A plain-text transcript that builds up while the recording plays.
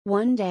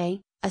One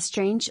day, a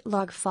strange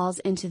log falls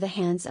into the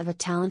hands of a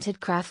talented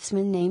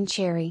craftsman named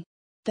Cherry.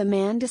 The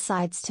man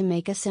decides to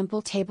make a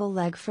simple table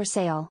leg for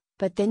sale,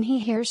 but then he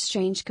hears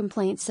strange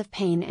complaints of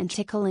pain and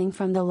tickling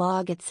from the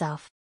log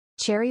itself.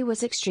 Cherry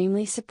was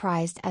extremely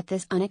surprised at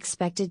this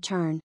unexpected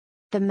turn.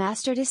 The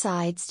master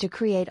decides to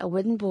create a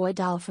wooden boy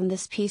doll from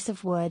this piece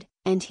of wood,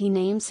 and he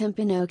names him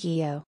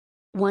Pinocchio.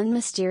 One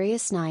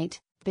mysterious night,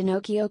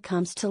 Pinocchio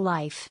comes to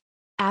life.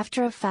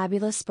 After a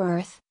fabulous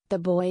birth, the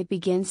boy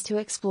begins to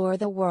explore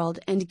the world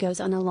and goes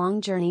on a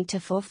long journey to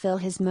fulfill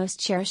his most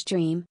cherished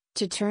dream,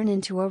 to turn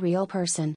into a real person.